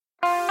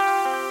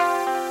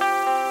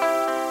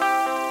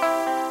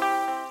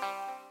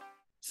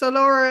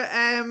Laura,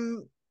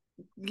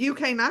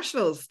 UK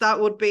nationals, that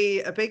would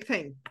be a big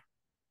thing.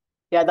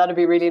 Yeah, that'd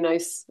be really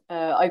nice.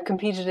 I've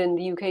competed in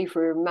the UK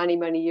for many,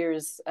 many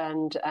years,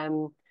 and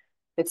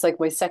it's like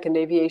my second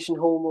aviation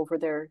home over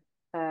there.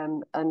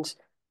 And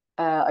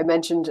I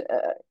mentioned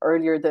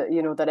earlier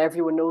that that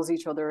everyone knows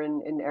each other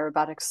in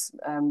aerobatics.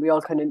 We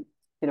all kind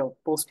of,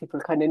 most people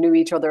kind of knew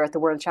each other at the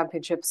World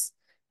Championships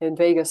in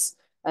Vegas,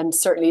 and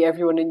certainly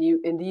everyone in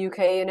the UK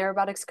in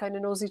aerobatics kind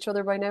of knows each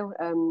other by now.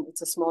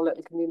 It's a small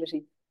little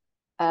community.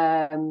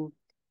 Um,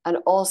 and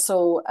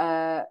also,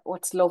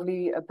 what's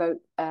lovely about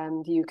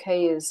the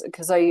UK is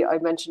because I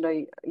mentioned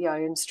I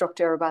instruct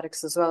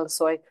aerobatics as well,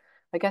 so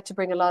I get to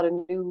bring a lot of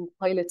new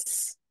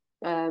pilots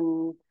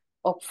um,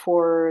 up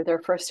for their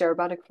first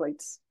aerobatic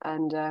flights,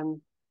 and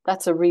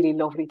that's a really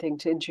lovely thing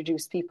to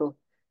introduce people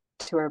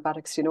to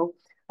aerobatics.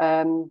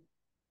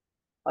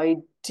 I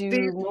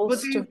do Would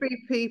most these of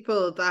be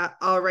people that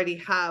already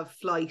have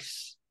flight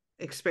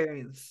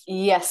experience?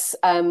 Yes,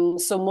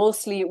 so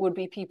mostly it would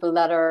be people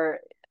that are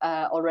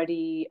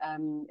already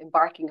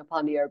embarking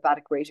upon the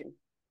aerobatic rating.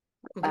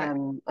 Okay.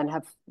 And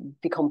have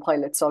become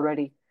pilots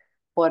already.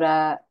 But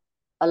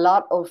a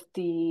lot of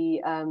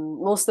the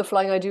most of the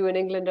flying I do in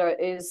England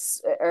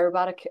is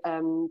aerobatic,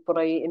 but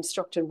I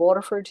instruct in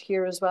Waterford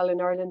here as well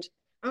in Ireland,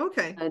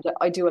 Okay. and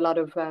I do a lot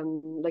of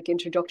like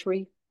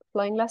introductory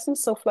flying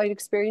lessons, so flight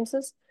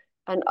experiences,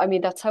 and I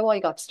mean that's how I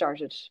got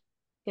started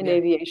in Yeah.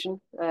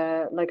 aviation.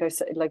 Like I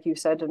said, like you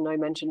said, and I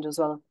mentioned as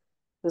well,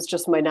 it was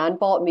just my nan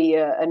bought me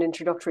an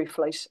introductory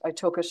flight. I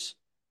took it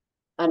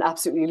and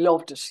absolutely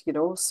loved it,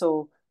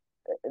 so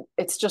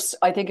it's just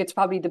I think it's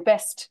probably the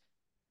best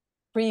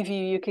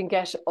preview you can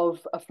get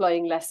of a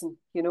flying lesson,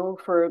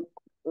 for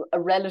a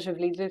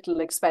relatively little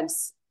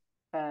expense,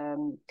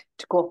 to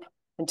go up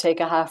and take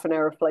a half an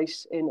hour flight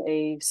in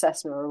a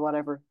Cessna or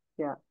whatever.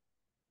 Yeah.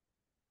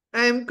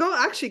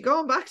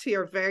 Going back to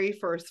your very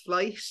first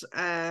flight,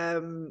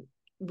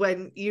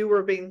 when you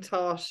were being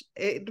taught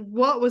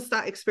what was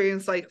that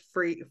experience like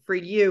for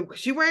you?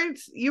 Because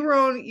you were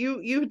on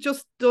you had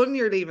just done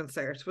your leaving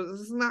cert,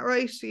 isn't that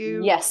right?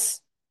 Yes.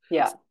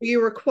 Yeah.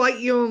 You were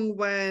quite young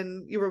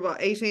when you were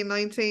what, 18,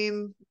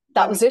 19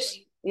 That when was it.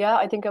 Yeah,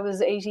 I think I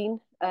was 18.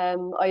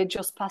 I had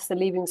just passed the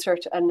leaving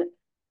cert, and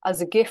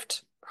as a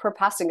gift for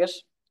passing it,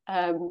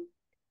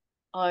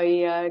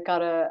 I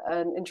got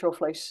an intro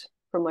flight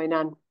from my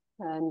nan,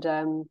 and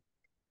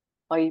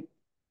I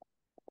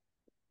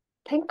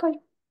think I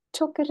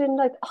took it in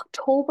like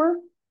October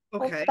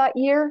of okay. that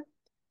year.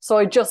 So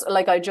I just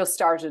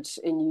started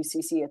in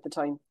UCC at the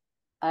time,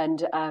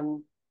 and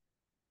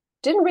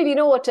didn't really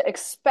know what to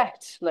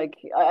expect. Like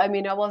I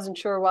mean, I wasn't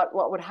sure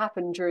what would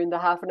happen during the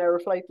half an hour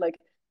flight. Like,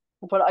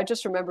 but I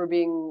just remember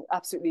being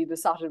absolutely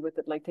besotted with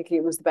it, like thinking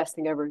it was the best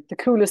thing ever, the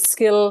coolest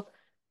skill,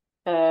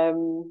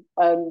 and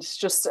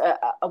just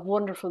a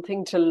wonderful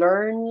thing to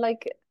learn.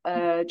 Like,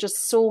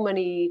 just so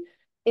many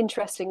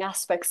interesting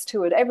aspects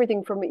to it.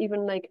 Everything from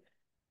even like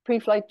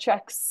pre-flight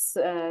checks,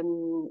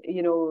 fueling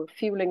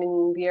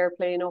the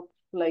airplane up,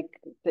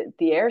 like the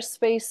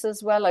airspace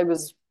as well. I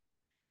was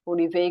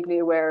only vaguely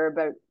aware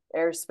about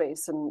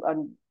airspace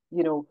and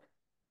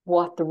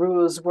what the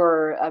rules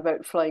were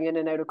about flying in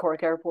and out of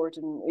Cork Airport,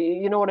 and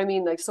you know what I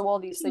mean. Like, so all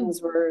these Hmm.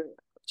 things were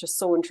just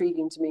so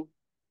intriguing to me.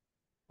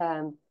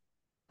 Um,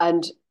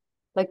 and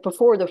like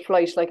before the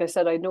flight, like I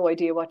said, I had no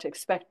idea what to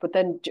expect. But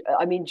then,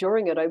 I mean,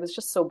 during it, I was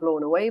just so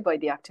blown away by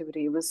the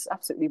activity. It was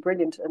absolutely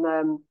brilliant,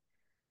 and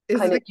Is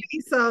kind it of a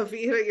case of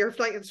your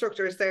flight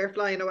instructor is there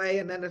flying away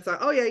and then it's like,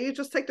 oh yeah, you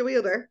just take the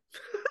wheel there?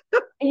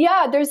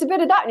 yeah, there's a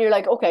bit of that, and you're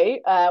like,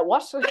 okay,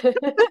 what?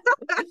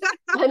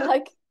 And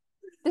like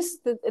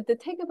the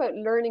thing about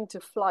learning to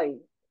fly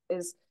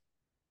is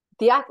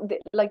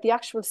like the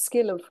actual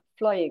skill of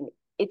flying.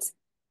 It's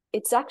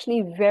it's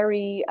actually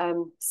very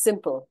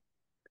simple,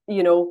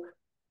 you know,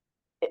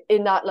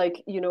 in that,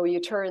 like, you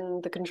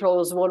turn the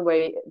controls one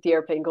way, the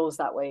airplane goes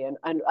that way,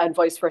 and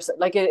vice versa.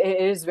 Like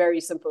it is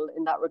very simple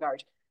in that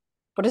regard.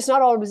 But it's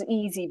not always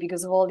easy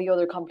because of all the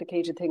other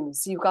complicated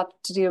things. You've got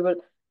to deal with,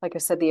 like I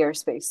said, the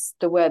airspace,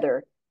 the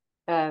weather,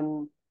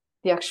 um,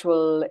 the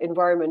actual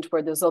environment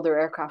where there's other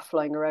aircraft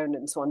flying around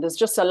and so on. There's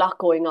just a lot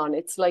going on.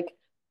 It's like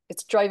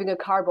it's driving a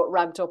car but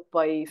ramped up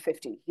by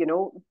 50,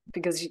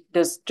 because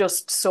there's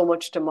just so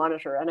much to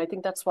monitor. And I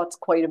think that's what's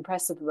quite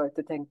impressive about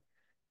the thing.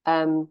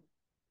 Um,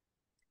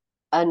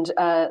 and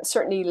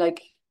certainly,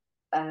 like,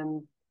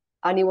 um,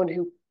 anyone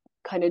who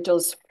kind of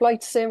does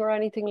flight sim or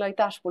anything like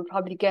that will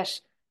probably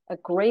get a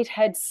great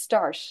head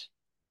start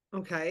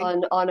Okay.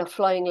 on a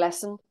flying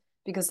lesson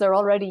because they're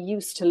already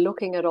used to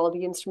looking at all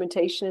the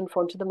instrumentation in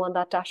front of them on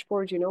that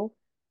dashboard,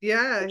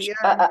 Yeah, which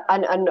yeah.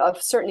 and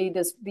I've certainly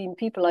there's been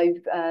people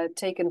I've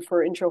taken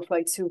for intro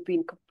flights who've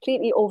been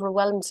completely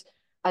overwhelmed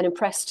and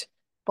impressed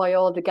by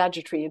all the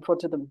gadgetry in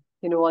front of them,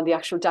 on the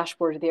actual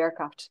dashboard of the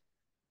aircraft.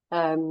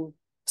 Um,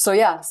 so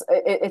yeah,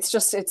 it's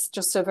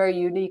just a very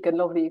unique and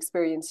lovely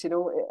experience,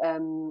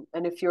 and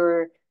if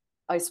you're,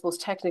 I suppose,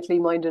 technically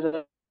minded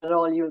at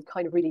all, you'll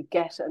kind of really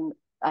get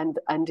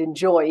and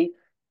enjoy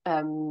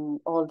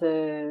all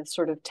the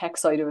sort of tech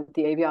side of it,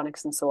 the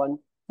avionics and so on.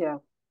 Yeah.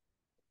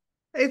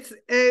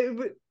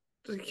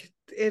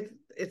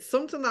 It's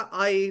something that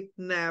I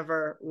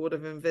never would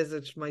have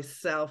envisaged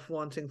myself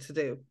wanting to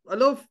do. I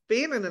love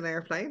being in an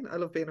airplane. I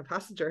love being a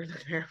passenger in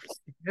an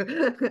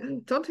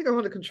airplane. Don't think I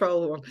want to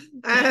control one.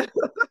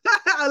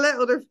 I'll let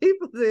other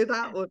people do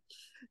that one.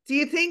 Do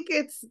you think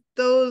it's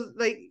those,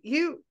 like,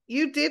 you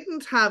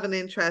didn't have an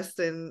interest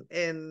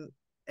in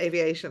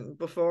aviation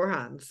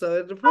beforehand?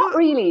 So Not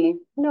really.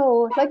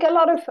 No, like a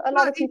lot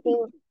what of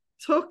people.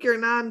 took your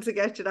nan to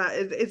get you that?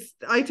 It's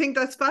I think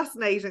that's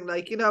fascinating.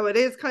 Like, it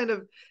is kind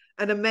of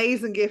an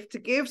amazing gift to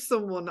give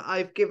someone.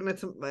 I've given it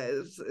to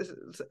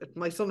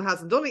my son,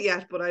 hasn't done it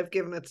yet, but I've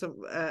given it to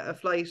a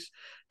flight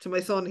to my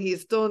son.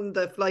 He's done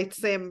the flight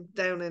sim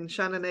down in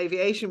Shannon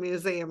Aviation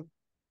Museum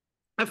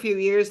a few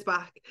years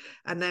back,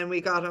 and then we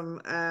got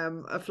him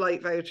a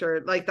flight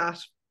voucher like that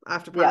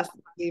after Yeah,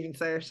 passing leaving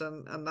cert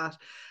and that.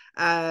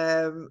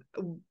 um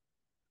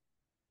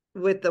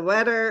with the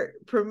weather,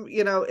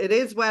 it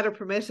is weather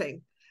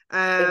permitting.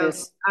 it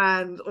is.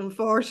 And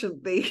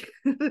unfortunately,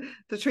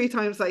 the 3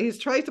 times that he's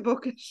tried to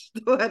book it,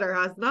 the weather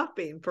has not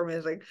been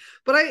permitting.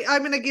 But I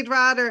mean, like, you'd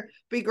rather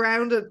be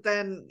grounded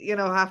than,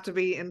 have to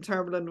be in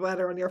turbulent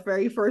weather on your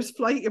very first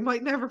flight. You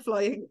might never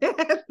fly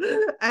again.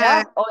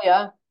 Yeah. Oh,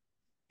 yeah.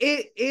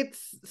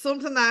 It's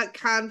something that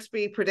can't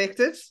be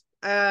predicted.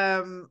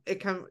 It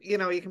can,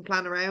 you can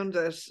plan around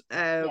it.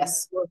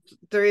 Yes. But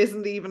there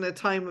isn't even a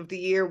time of the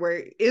year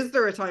where, is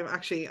there a time,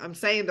 actually, I'm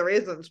saying there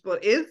isn't,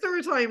 but is there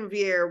a time of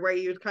year where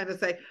you'd kind of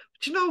say,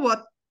 but you know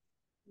what,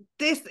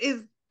 this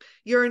is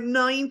your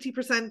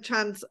 90%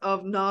 chance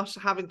of not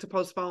having to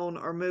postpone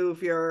or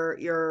move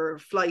your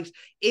flight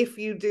if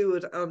you do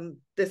it on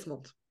this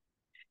month?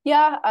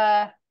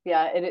 Yeah.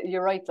 Yeah.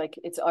 You're right. Like,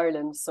 it's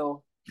Ireland,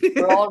 so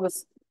we're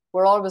always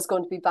we're always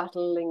going to be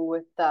battling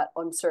with that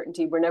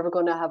uncertainty. We're never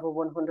going to have a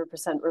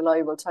 100%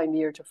 reliable time of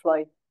year to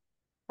fly.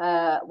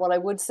 What I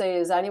would say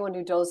is anyone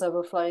who does have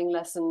a flying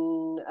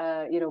lesson,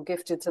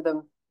 gifted to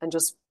them, and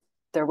just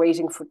they're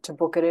waiting to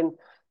book it in,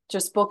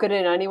 just book it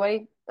in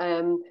anyway.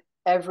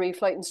 Every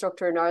flight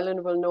instructor in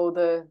Ireland will know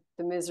the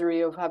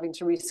misery of having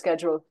to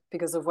reschedule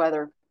because of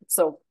weather.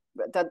 So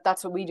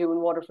that's what we do in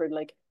Waterford.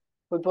 Like,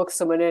 we'll book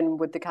someone in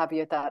with the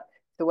caveat that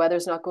the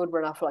weather's not good,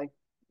 we're not flying.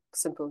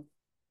 Simple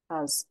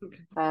as.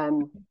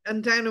 And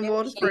down in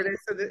Waterford,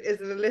 Usually,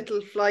 is it a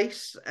little flight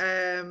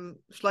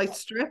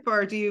strip,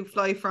 or do you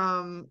fly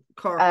from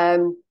Cork?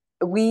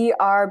 we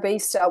are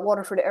based at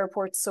Waterford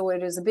Airport, so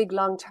it is a big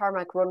long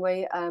tarmac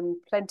runway.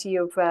 Plenty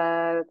of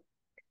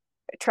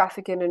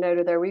traffic in and out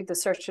of there. We have the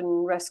search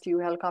and rescue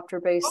helicopter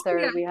base Oh there.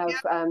 yeah, We have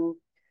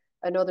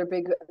another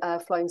big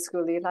flying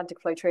school, the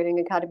Atlantic Flight Training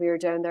Academy, are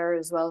down there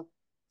as well.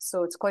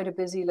 So it's quite a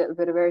busy little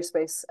bit of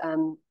airspace.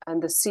 And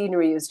the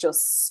scenery is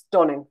just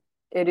stunning.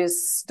 It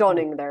is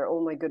stunning there.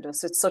 Oh my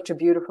goodness, it's such a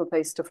beautiful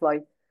place to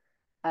fly.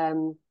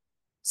 Um,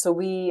 so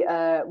we do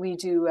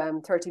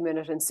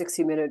 30-minute and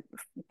 60-minute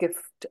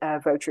gift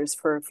vouchers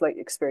for flight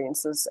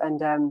experiences,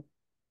 and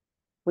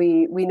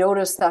we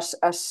noticed that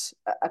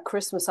at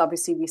Christmas,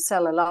 obviously, we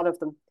sell a lot of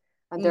them,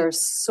 and Mm. there's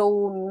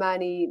so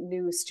many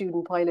new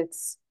student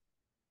pilots,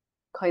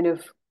 kind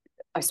of,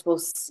 I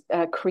suppose,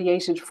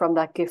 created from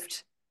that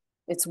gift.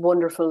 It's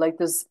wonderful. Like,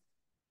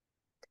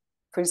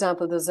 for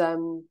example,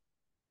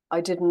 I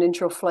did an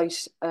intro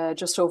flight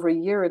just over a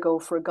year ago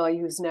for a guy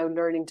who's now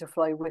learning to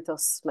fly with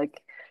us.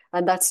 Like,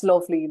 and that's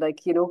lovely.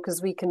 Like,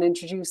 because we can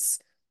introduce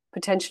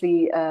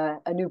potentially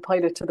a new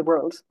pilot to the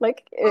world.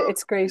 Like, Oh,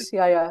 it's great.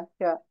 Yeah, yeah,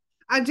 yeah.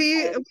 and do Um,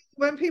 you,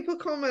 when people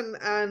come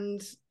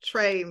and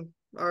train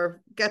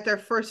or get their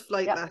first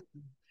flight yeah,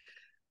 lesson,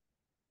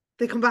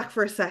 they come back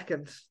for a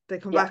second, they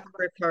come yeah, back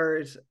for a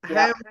third.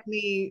 yeah. How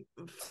many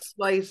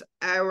flight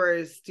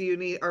hours do you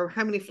need, or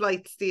how many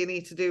flights do you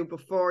need to do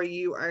before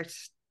you are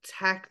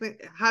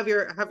have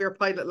your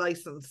pilot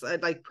license,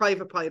 like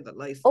private pilot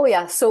license? Oh,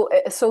 yeah. So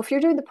if you're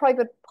doing the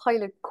private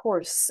pilot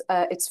course,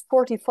 it's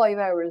 45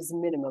 hours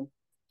minimum.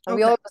 And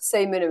we Okay. always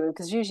say minimum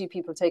because usually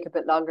people take a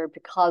bit longer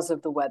because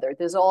of the weather.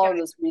 There's Yeah.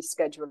 always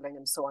rescheduling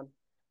and so on.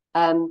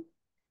 Um,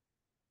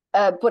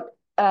 but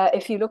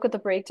if you look at the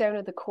breakdown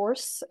of the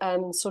course,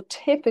 so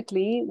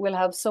typically we'll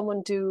have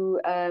someone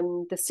do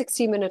the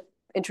 60-minute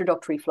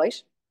introductory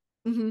flight,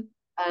 Mm-hmm.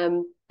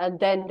 and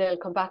then they'll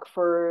come back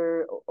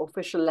for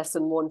official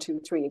lesson one, two,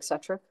 three,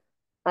 etc.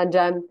 And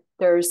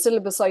there are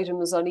syllabus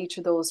items on each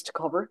of those to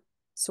cover,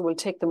 so we'll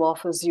take them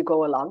off as you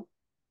go along.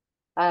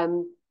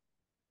 Um,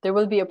 there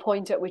will be a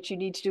point at which you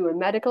need to do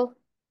a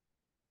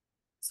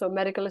so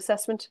medical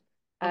assessment.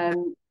 Okay.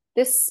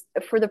 This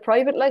for the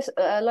private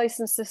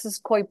license, this is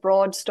quite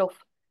broad stuff.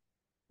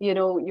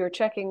 You're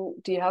checking,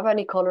 do you have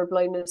any color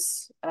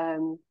blindness?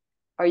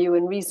 Are you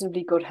in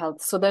reasonably good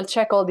health? So they'll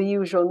check all the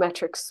usual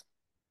metrics,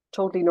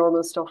 totally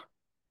normal stuff.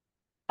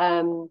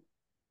 Um,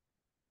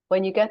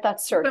 when you get that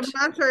Does it cert,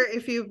 matter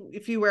if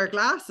you wear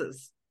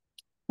glasses?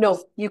 Does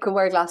no, you can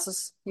wear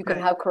glasses. You can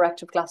Okay. have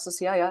corrective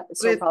glasses. Yeah, yeah,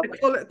 it's But no it's the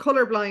problem.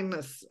 color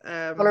blindness.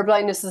 Color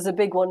blindness is a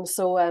big one.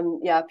 So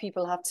yeah,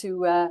 people have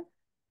to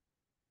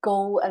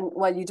go and,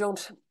 well, you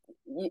don't,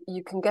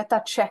 you can get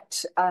that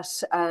checked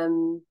at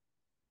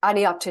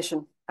Any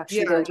optician, actually,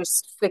 Yeah, they'll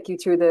just flick you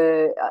through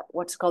the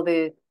what's called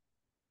the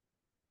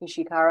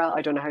Ishikara.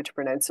 I don't know how to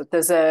pronounce it.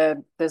 There's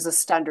a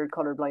standard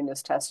color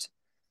blindness test.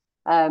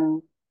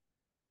 Um,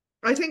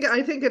 I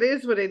think it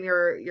is within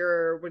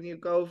your when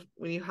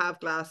you have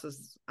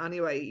glasses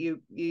anyway.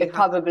 You it have.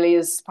 probably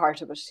is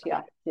part of it.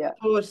 Yeah, yeah.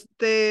 But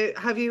they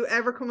have you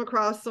ever come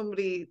across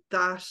somebody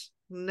that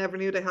never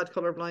knew they had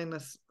color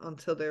blindness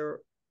until they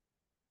were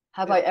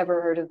Have yeah, I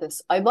ever heard of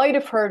this? I might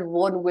have heard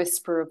one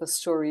whisper of a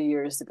story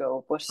years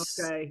ago, but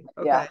okay,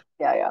 yeah, okay.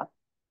 yeah, yeah,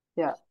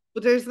 yeah.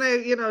 But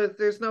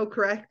there's no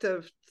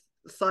corrective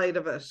side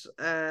of it.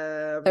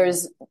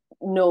 There's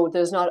no,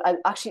 there's not.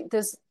 Actually,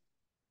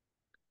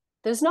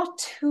 there's not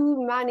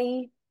too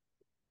many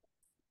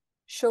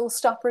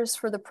showstoppers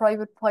for the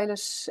private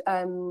pilot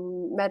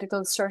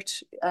medical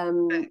cert.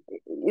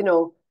 You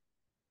know,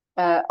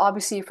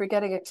 obviously, if you're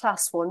getting a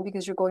class one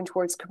because you're going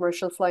towards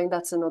commercial flying,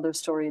 that's another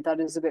story. That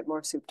is a bit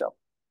more souped up.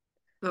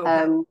 Okay,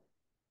 Um,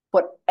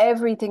 but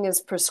everything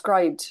is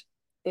prescribed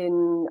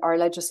in our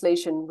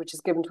legislation, which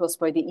is given to us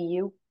by the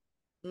EU.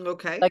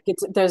 okay, Like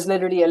there's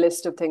literally a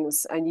list of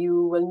things, and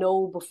you will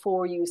know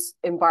before you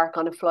embark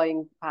on a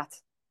flying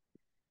path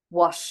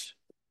what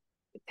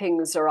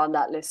things are on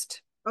that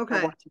list and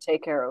okay. what to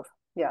take care of.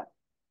 Yeah.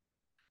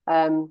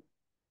 Um,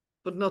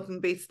 But nothing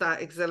beats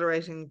that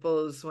exhilarating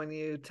buzz when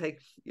you take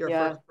your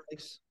yeah. first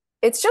flight.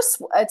 It's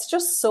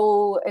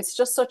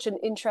just such an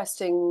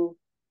interesting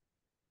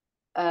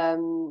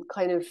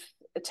kind of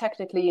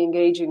technically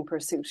engaging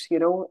pursuit, you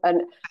know?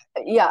 And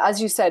yeah,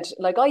 as you said,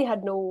 like I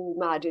had no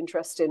mad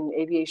interest in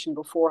aviation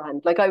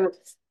beforehand. Like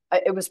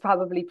it was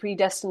probably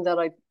predestined that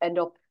I'd end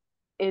up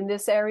in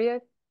this area.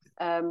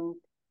 Um,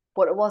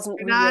 but it wasn't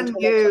really And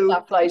until I took you,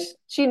 that flight.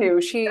 She knew,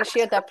 she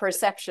had that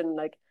perception,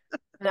 like,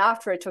 and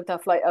after I took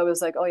that flight, I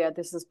was like, oh yeah,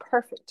 this is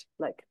perfect.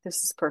 Like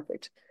this is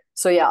perfect.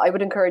 So yeah, I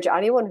would encourage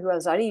anyone who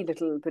has any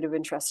little bit of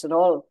interest at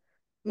all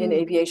in mm,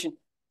 aviation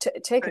to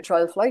take a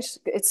trial flight.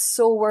 It's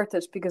so worth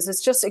it because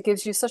it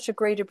gives you such a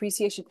great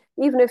appreciation.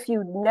 Even if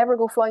you never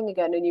go flying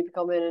again and you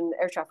become an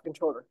air traffic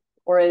controller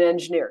or an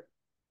engineer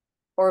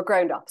or a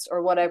ground ops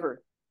or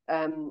whatever.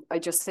 I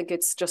just think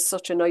it's just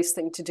such a nice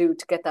thing to do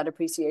to get that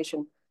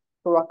appreciation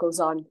for what goes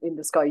on in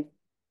the sky.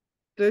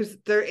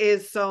 there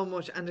is so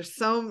much, and there's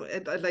so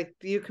like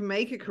you can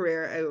make a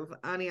career out of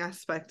any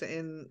aspect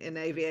in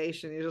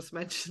aviation. You just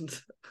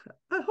mentioned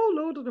a whole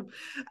load of them.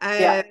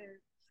 Yeah,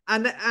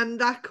 And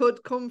that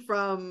could come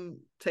from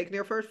taking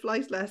your first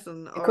flight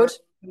lesson it could.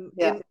 or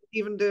Yeah,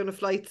 even doing a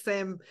flight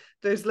sim.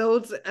 There's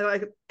loads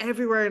like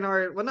everywhere in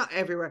Ireland. Well, not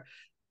everywhere.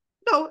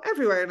 No,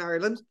 everywhere in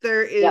Ireland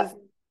there yeah, is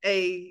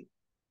a.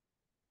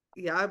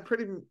 Yeah, I'm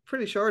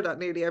pretty sure that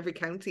nearly every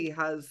county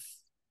has,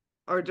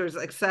 or there's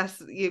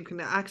access. You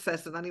can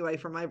access it anyway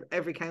from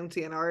every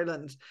county in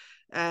Ireland,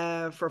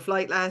 for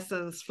flight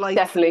lessons, flights.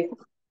 definitely.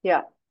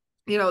 Yeah,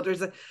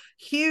 There's a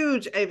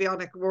huge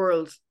avionic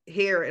world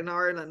here in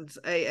Ireland,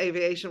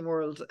 aviation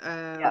world.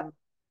 yeah,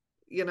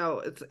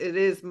 It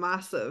is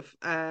massive.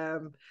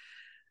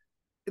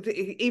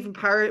 Even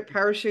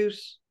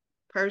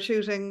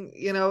parachuting,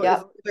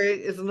 yeah.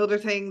 is another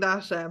thing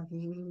that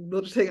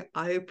another thing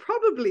I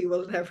probably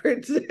will never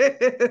do.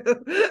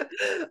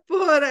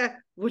 But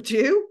would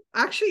you?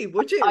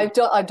 I've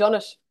done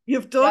it.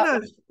 You've Yeah,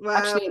 done it. Wow.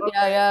 actually,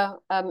 yeah, yeah.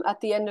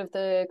 At the end of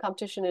the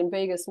competition in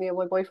Vegas, me and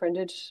my boyfriend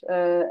did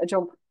a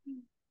jump.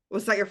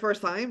 Was that your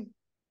first time?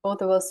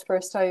 Both of us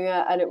first time,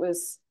 yeah, and it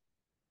was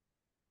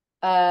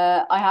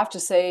I have to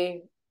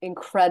say,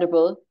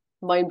 incredible,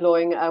 mind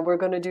blowing. We're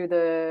going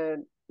to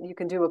you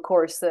can do a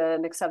course,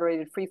 an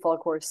accelerated free fall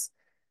course,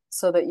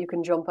 so that you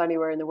can jump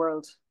anywhere in the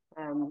world.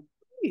 Um,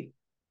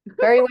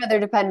 Very weather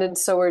dependent,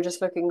 so we're just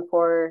looking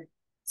for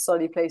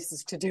sunny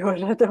places to do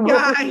it at the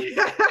Yeah.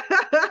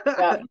 moment.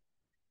 Yeah.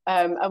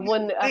 And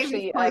one Amy's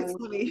actually, quite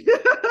funny.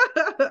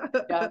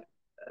 yeah,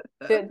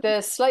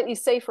 the slightly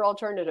safer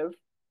alternative,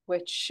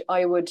 which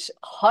I would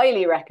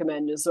highly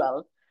recommend as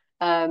well,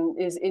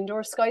 is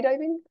indoor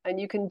skydiving, and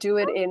you can do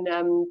it in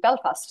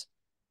Belfast.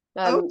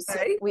 So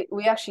Okay.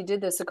 we actually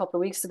did this a couple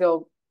of weeks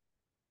ago,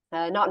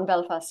 not in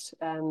Belfast.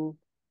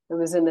 It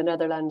was in the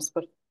Netherlands,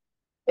 but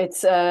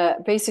it's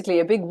basically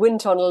a big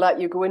wind tunnel that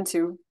you go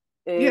into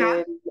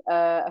Yeah. in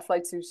a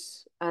flight suit,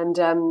 and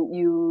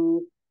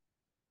you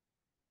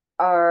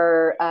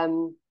are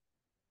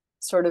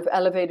sort of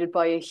elevated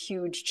by a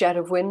huge jet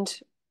of wind,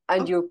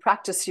 and Oh, you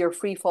practice your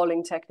free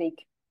falling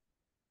technique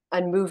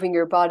and moving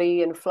your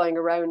body and flying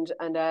around.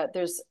 And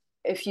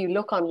if you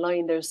look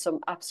online, there's some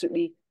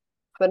absolutely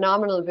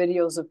phenomenal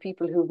videos of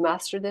people who've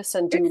mastered this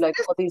and do it's like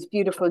all these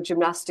beautiful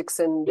gymnastics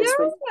in this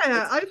wind.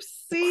 yeah, It's I've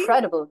seen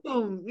incredible.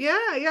 them.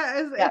 Yeah, yeah.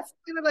 It's, Yeah, it's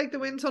kind of like the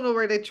wind tunnel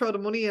where they throw the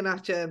money in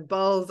at you and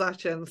balls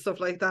at you and stuff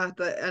like that.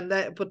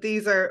 But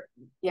these are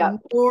yeah,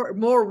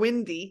 more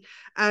windy,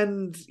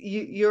 and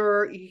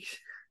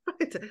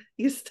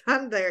you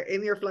stand there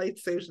in your flight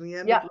suit and you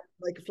end up yeah,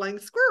 like a flying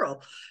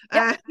squirrel,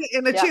 yeah,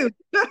 in a yeah. tube.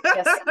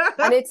 Yes.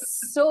 And it's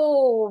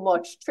so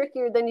much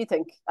trickier than you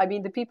think. I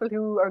mean, the people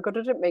who are good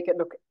at it make it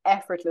look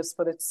effortless,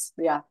 but it's,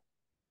 yeah,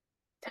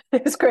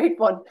 it's great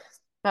fun.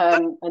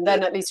 And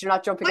then at least you're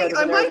not jumping out of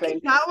I an might give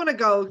airplane. that one a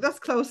go. That's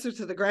closer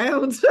to the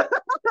ground.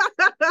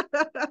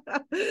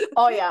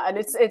 Oh yeah, and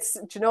it's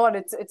do you know what,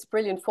 it's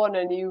brilliant fun,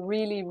 and you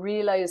really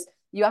realize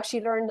you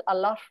actually learn a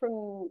lot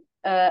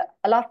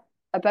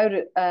about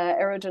it,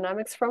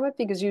 aerodynamics from it,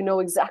 because you know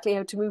exactly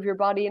how to move your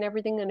body and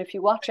everything. And if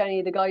you watch any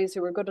of the guys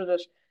who are good at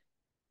it,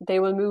 they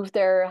will move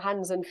their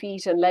hands and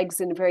feet and legs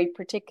in very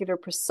particular,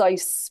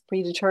 precise,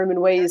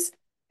 predetermined ways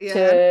Yeah.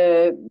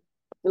 to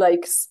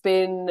like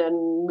spin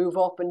and move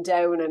up and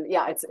down. And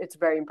yeah, it's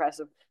very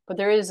impressive. But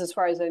there is, as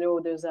far as I know,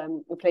 there's a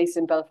place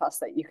in Belfast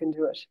that you can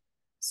do it.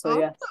 So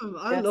yeah, Awesome.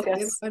 I'll yes, look in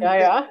yes, and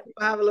yeah,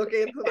 have a look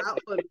into that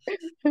one.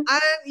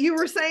 And you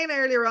were saying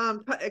earlier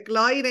on,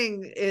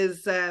 gliding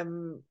is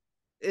something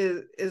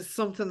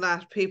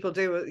that people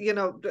do, you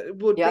know,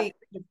 would yeah. be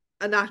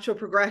a natural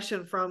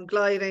progression from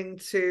gliding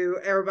to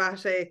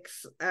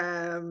aerobatics.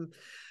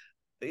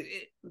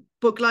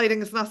 But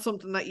gliding is not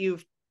something that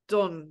you've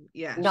done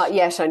yet. Not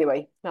yet,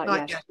 anyway. Not Not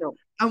yet. yet. No.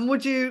 And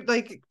would you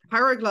like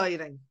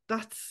paragliding?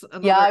 That's Yeah,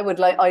 another. I would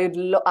like. I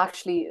would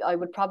actually. I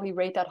would probably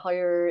rate that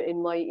higher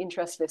in my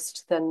interest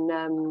list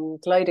than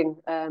gliding.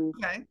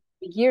 Okay.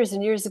 Years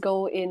and years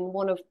ago, in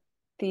one of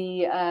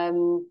the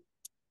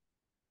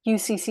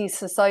UCC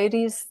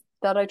societies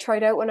that I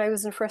tried out when I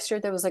was in first year,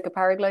 there was like a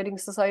paragliding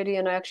society,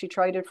 and I actually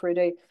tried it for a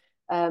day.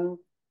 Um,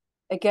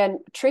 Again,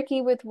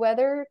 tricky with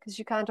weather because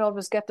you can't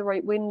always get the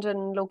right wind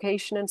and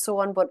location and so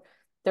on. But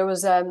there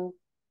was a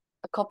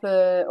couple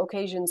of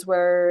occasions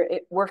where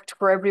it worked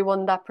for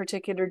everyone that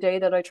particular day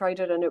that I tried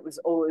it, and it was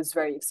always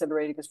very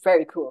exhilarating. It's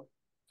very cool,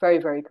 very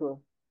very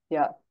cool.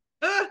 Yeah,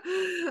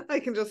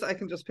 I can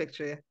just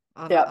picture you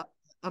on yeah,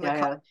 on a yeah,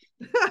 car.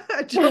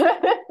 yeah.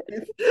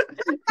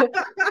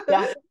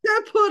 Yeah,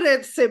 To put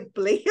it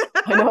simply.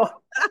 I know.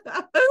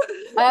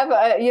 I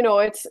have, you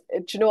know, do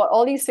you know what?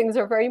 All these things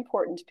are very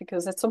important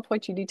because at some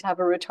point you need to have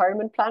a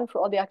retirement plan for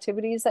all the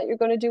activities that you're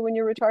going to do when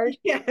you're retired.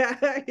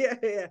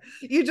 Yeah.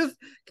 You just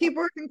keep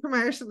working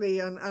commercially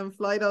and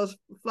fly us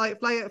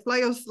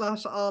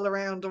lot all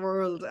around the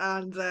world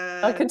and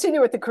I'll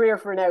continue with the career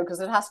for now because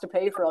it has to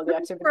pay for all the for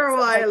activities a that I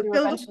while, do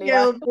build up eventually.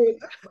 Yeah. skill.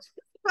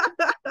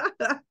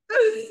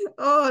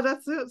 Oh,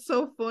 that's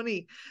so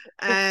funny.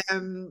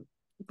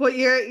 But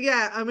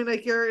I mean,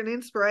 like you're an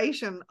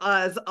inspiration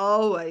as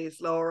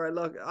always, Laura.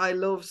 Look, I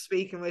love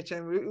speaking with you,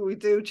 and we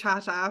do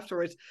chat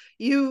afterwards.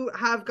 You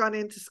have gone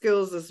into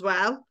schools as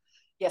well to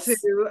Yes.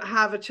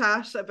 have a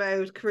chat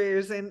about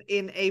careers in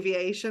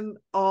aviation,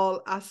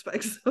 all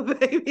aspects of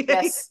aviation.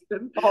 Yes.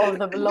 All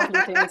the lovely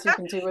things you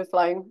can do with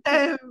flying.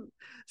 um,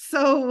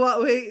 so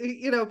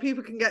what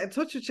people can get in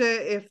touch with you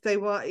if they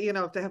want,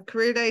 if they have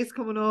career days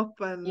coming up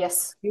and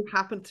Yes. you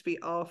happen to be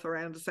off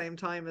around the same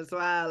time as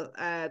well.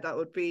 That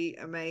would be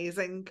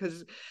amazing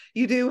because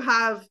you do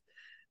have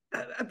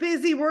a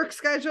busy work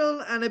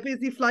schedule and a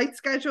busy flight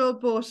schedule,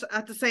 but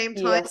at the same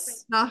time,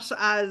 Yes. not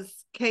as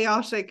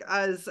chaotic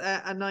as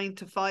a 9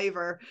 to 5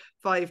 or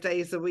 5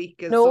 days a week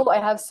is. No, I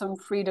have some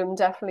freedom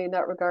definitely in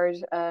that regard.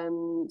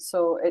 And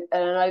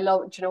I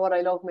love, do you know what?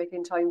 I love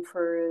making time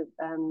for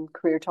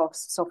career talks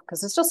stuff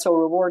because it's just so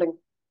rewarding.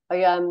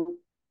 I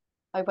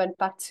I went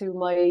back to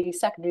my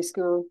secondary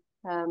school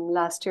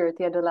last year at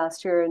the end of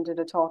last year and did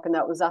a talk, and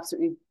that was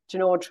absolutely, do you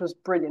know, which was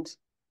brilliant.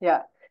 Yeah,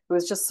 it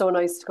was just so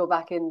nice to go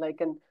back in,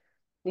 like, and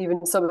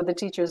even some of the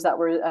teachers that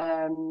were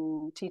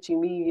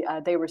teaching me,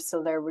 they were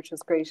still there, which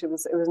was great. It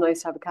was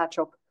nice to have a catch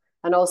up,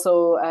 and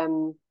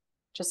also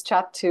just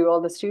chat to all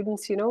the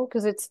students, you know,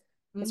 because it's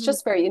Mhm.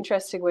 just very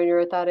interesting when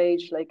you're at that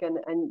age, like, and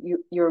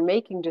you're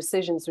making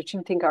decisions which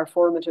you think are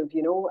formative,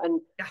 you know,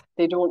 and Yeah.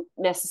 they don't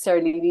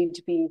necessarily need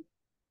to be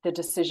the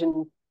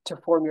decision to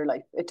form your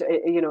life. It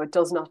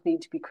does not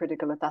need to be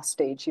critical at that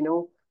stage, you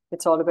know.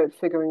 It's all about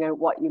figuring out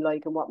what you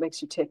like and what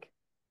makes you tick.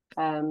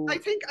 I Um,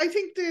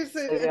 think there's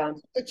so yeah,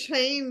 a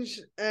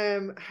change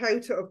how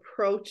to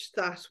approach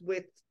that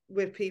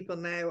with people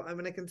now. I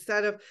mean, like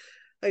instead of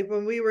like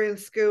when we were in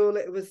school,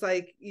 it was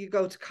like you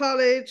go to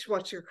college,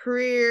 what's your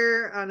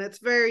career, and it's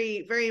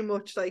very very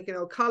much like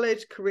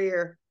college,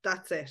 career,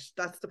 that's it,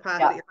 that's the path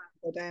that yeah,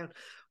 you're going to go down.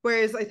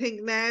 Whereas I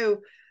think now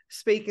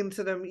speaking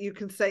to them, you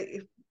can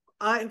say,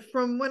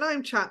 from when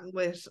I'm chatting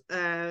with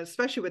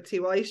especially with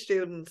TY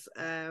students,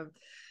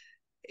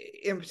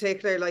 in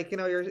particular, like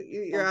you're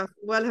yeah. asking,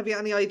 well, have you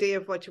any idea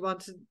of what you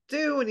want to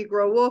do when you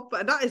grow up?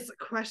 And that is a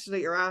question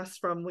that you're asked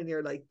from when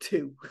you're like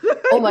 2.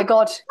 Oh my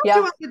God, What do you yeah,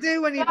 want to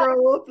do when you yeah,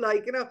 grow up?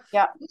 Like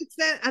yeah, it's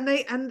then,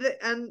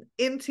 and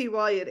in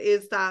TY it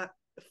is that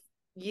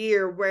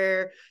year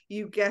where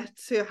you get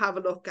to have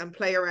a look and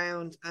play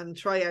around and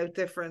try out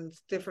different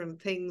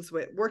things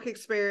with work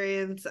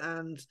experience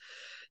and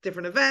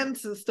different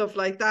events and stuff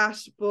like that.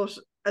 But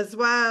as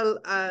well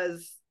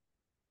as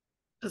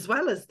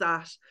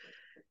that,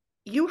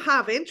 you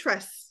have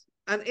interests,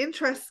 and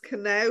interests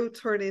can now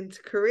turn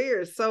into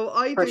careers. So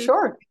I for do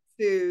sure.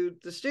 to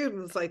the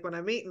students, like when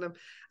I'm meeting them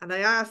and I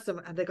ask them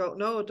and they go,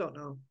 no, I don't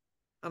know.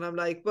 And I'm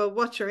like, well,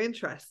 what's your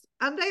interest?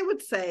 And they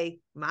would say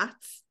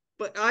maths.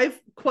 But I've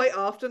quite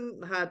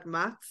often had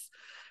maths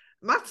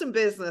and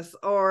business,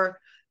 or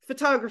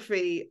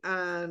photography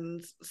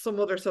and some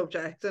other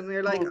subject, and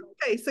you're like, Mm.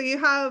 okay, so you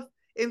have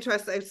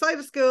interests outside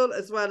of school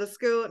as well as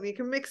school, and you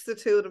can mix the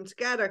two of them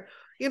together.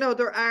 You know,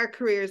 there are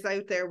careers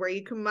out there where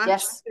you can match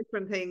Yes.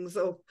 different things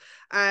up.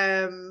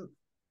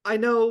 I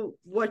know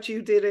what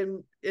you did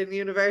in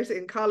university,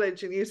 in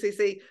college, in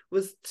UCC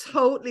was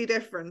totally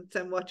different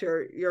than what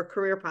your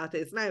career path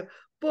is now.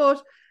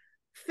 But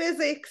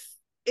physics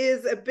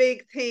is a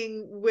big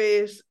thing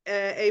with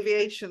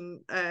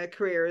aviation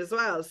career as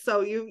well.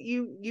 So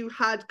you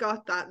had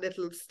got that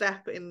little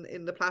step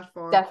in the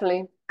platform.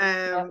 Definitely.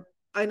 Yeah.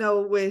 I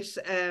know with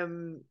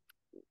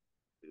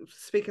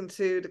speaking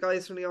to the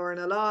guys from the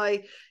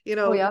RNLI, you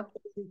know,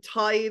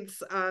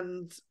 tides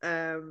and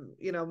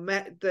you know,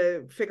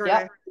 the figuring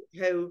out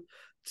how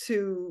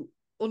to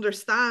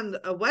understand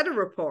a weather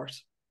report.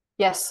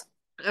 Yes.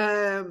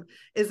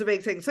 Is a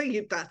big thing. So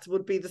that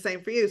would be the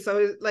same for you.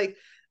 So like,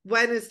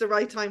 when is the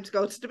right time to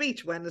go to the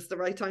beach? When is the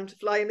right time to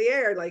fly in the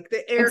air? Like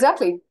the air.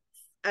 Exactly.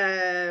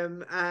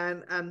 And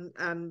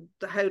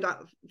how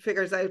that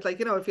figures out, like,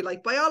 you know, if you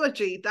like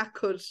biology, that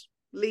could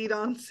lead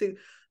on to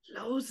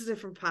loads of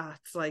different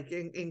paths, like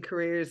in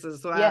careers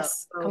as well.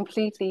 Yes, so,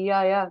 completely.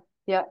 Yeah.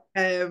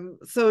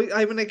 So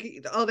I mean,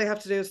 like, all they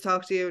have to do is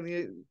talk to you, and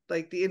you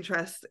like the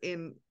interest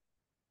in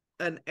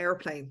an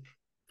airplane.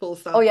 Full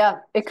stop. Oh yeah,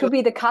 it could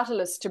be the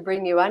catalyst to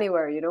bring you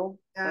anywhere, you know.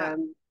 Yeah.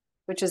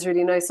 Which is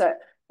really nice.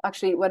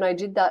 Actually, when I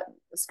did that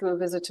school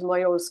visit to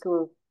my old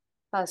school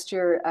last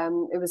year,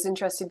 it was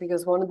interesting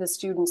because one of the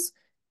students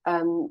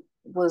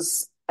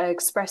was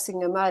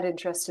expressing a mad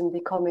interest in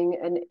becoming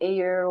an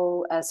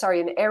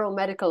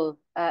aeromedical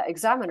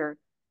examiner,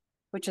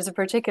 which is a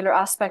particular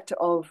aspect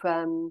of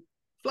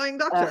flying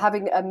doctor,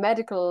 having a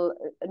medical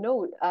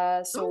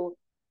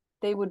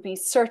they would be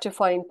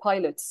certifying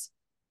pilots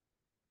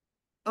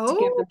to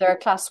give them their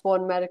class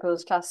 1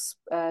 medicals, class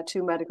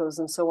 2 medicals,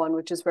 and so on,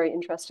 which is very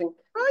interesting.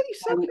 Right,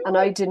 okay. And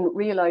I didn't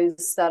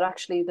realize that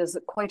actually there's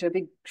quite a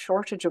big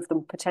shortage of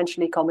them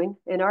potentially coming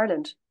in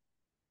Ireland.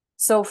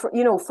 So for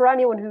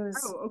anyone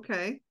who's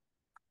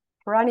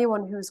for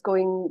anyone who's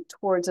going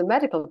towards a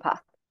medical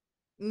path,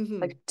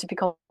 like to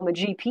become a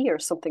GP or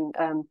something,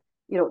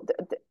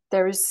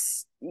 there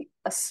is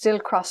a still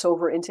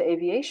crossover into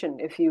aviation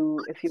if you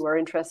are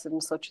interested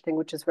in such a thing,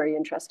 which is very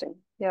interesting.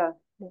 Yeah.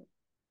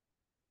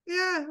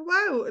 Yeah,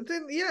 wow.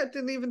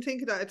 Didn't even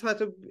think of that.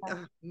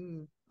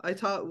 I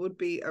thought it would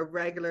be a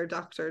regular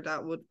doctor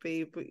that would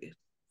be,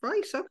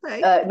 right,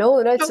 okay.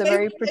 No, that's a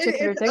very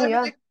particular thing,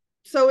 yeah.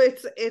 So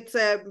it's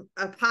a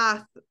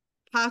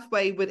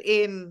pathway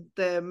within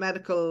the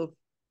medical,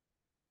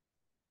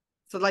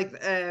 so like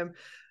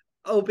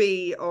OB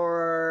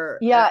or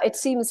it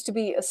seems to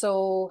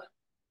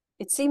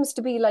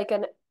be like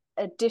an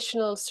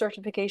additional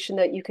certification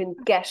that you can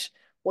get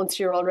once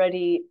you're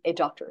already a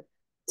doctor.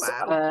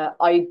 Wow. So,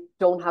 I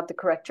don't have the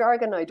correct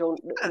jargon. I don't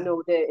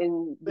know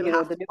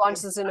the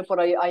nuances in it, but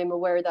I am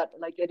aware that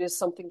like it is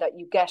something that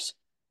you get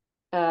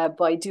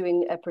by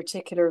doing a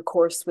particular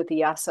course with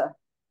the EASA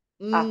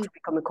after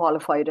becoming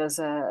qualified as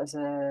a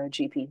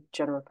GP,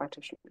 general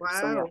practitioner.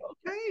 Wow. So,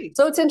 okay.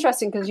 So it's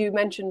interesting because you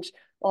mentioned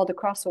all the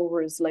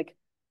crossovers, like,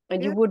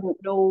 and you wouldn't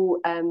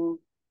know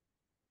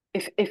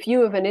if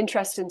you have an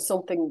interest in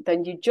something,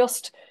 then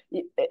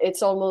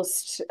it's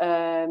almost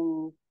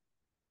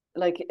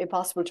like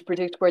impossible to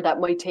predict where that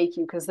might take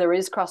you, because there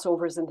is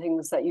crossovers and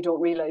things that you don't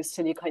realize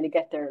till you kind of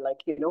get there,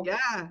 like, you know.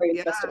 Very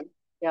interesting.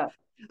 Yeah.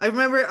 I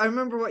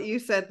remember what you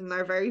said in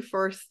our very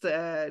first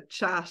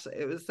chat.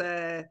 It was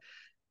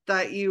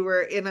that you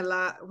were in a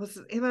lab. Was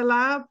it in a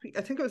lab?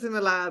 I think it was in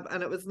a lab,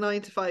 and it was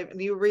 9 to 5,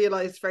 and you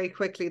realized very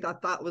quickly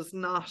that was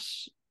not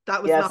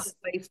not the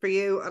place for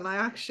you. And I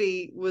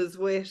actually was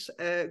with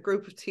a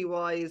group of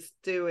TYs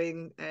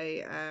doing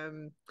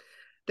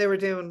they were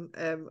doing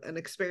an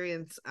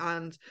experience,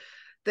 and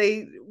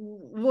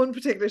one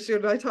particular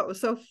student I thought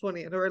was so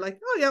funny, and they were like,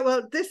 oh yeah,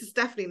 well, this is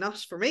definitely not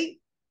for me.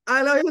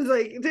 And I was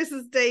like, this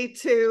is day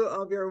 2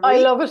 of your week. I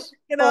love it.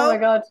 You know? Oh my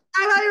God.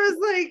 And I was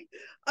like,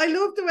 I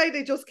love the way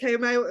they just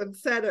came out and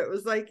said it. It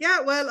was like,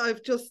 yeah, well,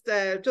 I've just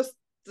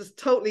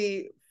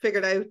totally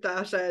figured out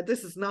that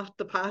this is not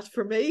the path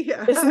for me.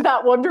 Isn't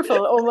that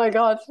wonderful? Oh my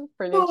God.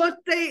 Brilliant. But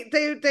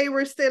they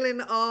were still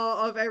in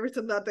awe of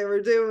everything that they were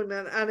doing,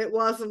 and it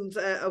wasn't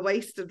a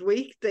wasted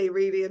week. They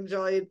really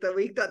enjoyed the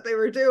week that they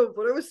were doing,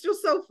 but it was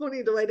just so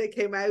funny the way they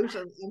came out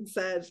and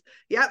said,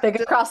 yeah, they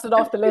could cross it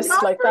off the list,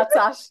 like that's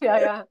that.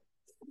 Yeah.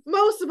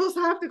 Most of us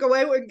have to go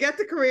out and get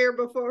the career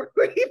before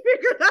we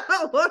figure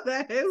that one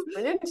out.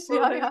 Brilliant.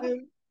 Yeah.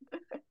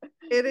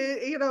 It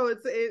is, you know,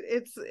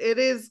 it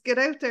is, get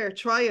out there,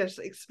 try it,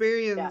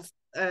 experience.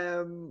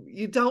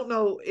 You don't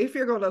know if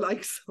you're going to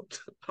like something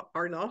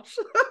or not.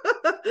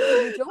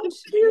 You don't.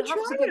 You have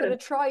to give it a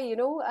try, you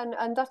know,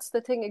 and that's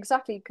the thing,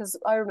 exactly, because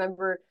I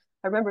remember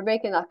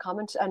making that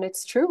comment, and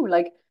it's true.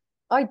 Like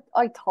I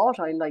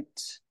thought I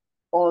liked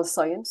all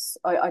science.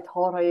 I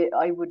thought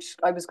I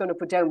was going to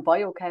put down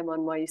biochem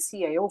on my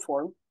CAO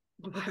form.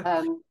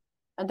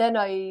 And then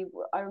I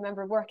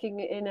remember working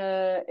in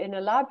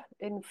a lab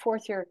in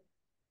 4th year,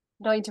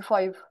 9 to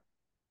 5,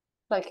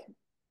 like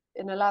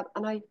in a lab,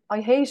 and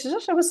I hated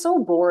it. It was so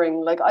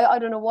boring. Like I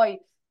don't know why.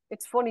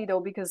 It's funny though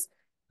because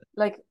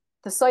like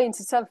the science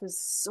itself is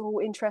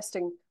so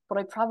interesting, but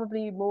I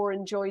probably more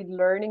enjoyed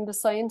learning the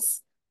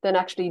science than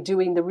actually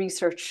doing the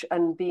research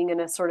and being in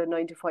a sort of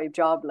 9 to 5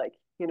 job, like,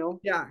 you know.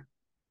 Yeah.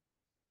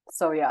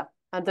 So yeah,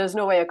 and there's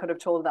no way I could have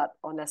told that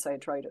unless I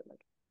had tried it.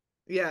 Like,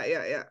 Yeah,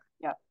 yeah,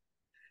 yeah.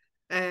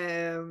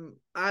 yeah,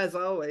 As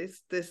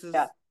always, this is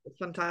yeah. a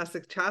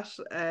fantastic chat.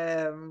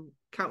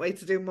 Can't wait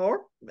to do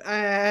more.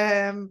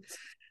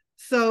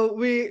 So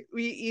we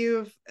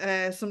you've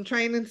some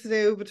training to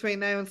do between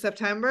now and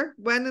September.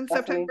 When in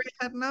September Definitely. are you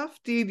heading off?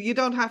 You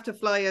don't have to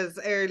fly as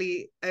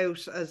early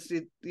out as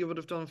you would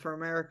have done for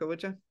America,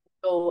 would you?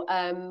 So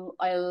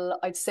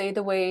I'd say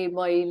the way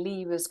my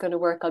leave is going to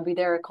work, I'll be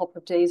there a couple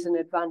of days in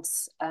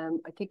advance.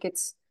 I think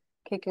it's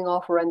kicking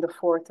off around the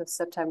 4th of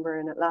September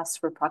and it lasts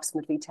for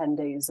approximately 10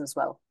 days as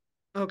well.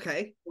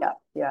 Okay. Yeah,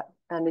 yeah.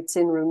 And it's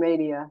in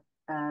Romania.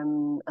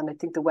 And I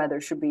think the weather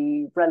should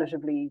be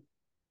relatively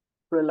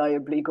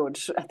reliably good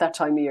at that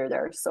time of year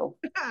there. So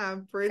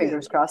Brilliant.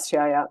 fingers crossed.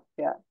 Yeah, yeah,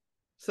 yeah.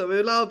 So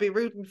we'll all be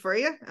rooting for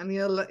you, and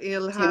you'll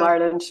Team have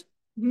Ireland.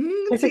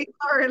 Team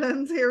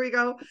Ireland. Here we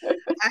go.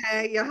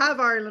 You have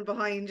Ireland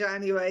behind you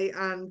anyway,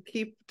 and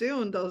keep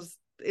doing those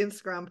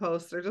Instagram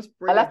posts. They're just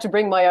I'll have brilliant. to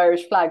bring my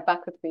Irish flag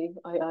back with me.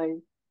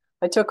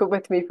 I took it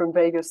with me from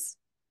Vegas,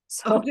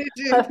 Oh, so did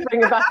you? I'll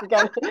bring it back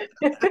again.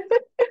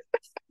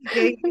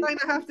 Yeah, you kind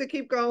of have to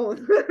keep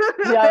going.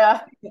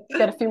 Yeah, yeah.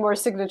 Get a few more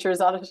signatures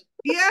on it.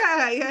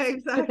 Yeah, yeah,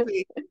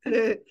 exactly.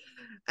 The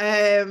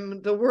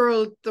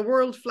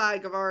world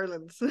flag of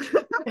Ireland.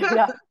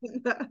 Yeah.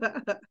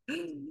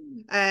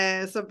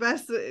 So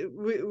best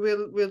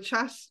we'll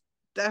chat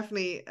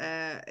definitely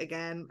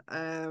again.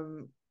 Uh,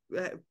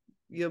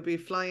 you'll be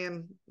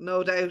flying,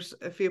 no doubt,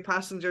 a few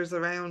passengers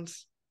around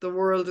the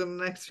world in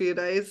the next few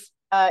days.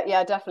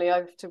 Yeah, definitely. I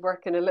have to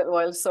work in a little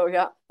while, so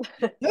yeah.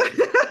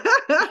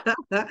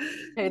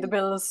 Pay the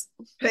bills.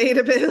 Pay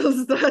the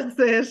bills, that's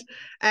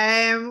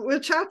it. We'll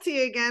chat to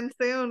you again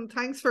soon.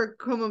 Thanks for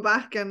coming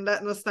back and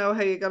letting us know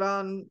how you got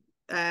on,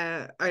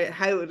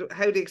 how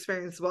the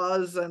experience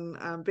was,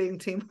 and being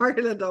Team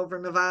Ireland over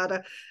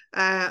Nevada,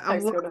 and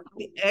Thanks, what Fiona.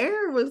 the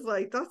air was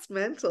like. That's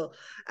mental.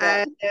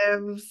 Yeah.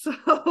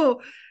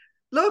 So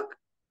look,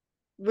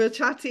 we'll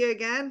chat to you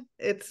again.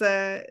 It's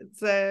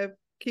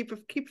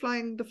keep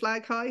flying the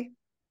flag high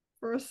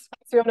for us.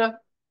 Thanks, Fiona.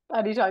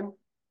 Anytime.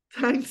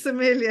 Thanks a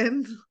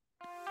million.